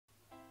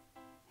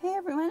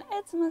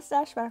it's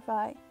Mustache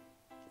Butterfly.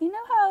 You know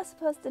how I was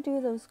supposed to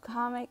do those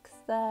comics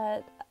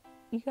that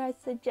you guys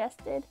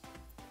suggested?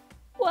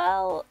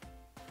 Well,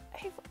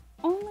 I've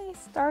only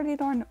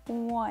started on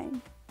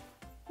one.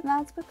 And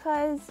that's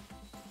because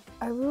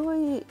I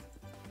really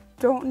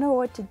don't know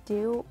what to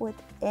do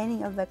with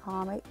any of the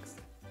comics.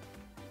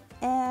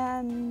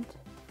 And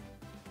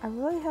I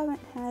really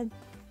haven't had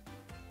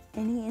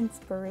any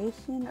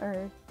inspiration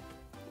or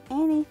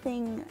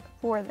anything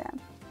for them.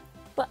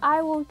 But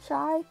I will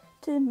try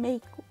to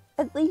make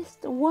at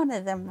least one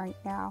of them right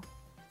now.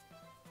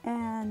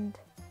 And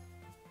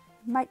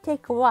it might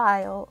take a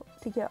while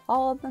to get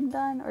all of them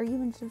done or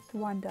even just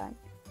one done.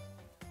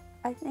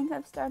 I think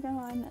I've started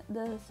on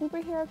the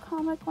superhero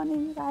comic one of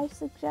you guys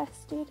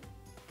suggested.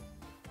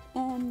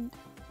 And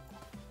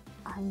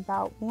I'm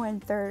about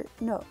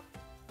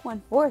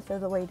 1/4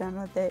 of the way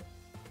done with it.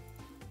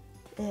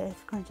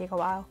 It's gonna take a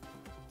while.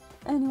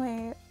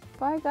 Anyway,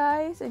 bye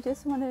guys. I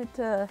just wanted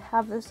to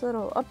have this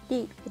little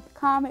update with the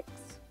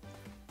comics.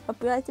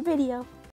 Hope you liked the video.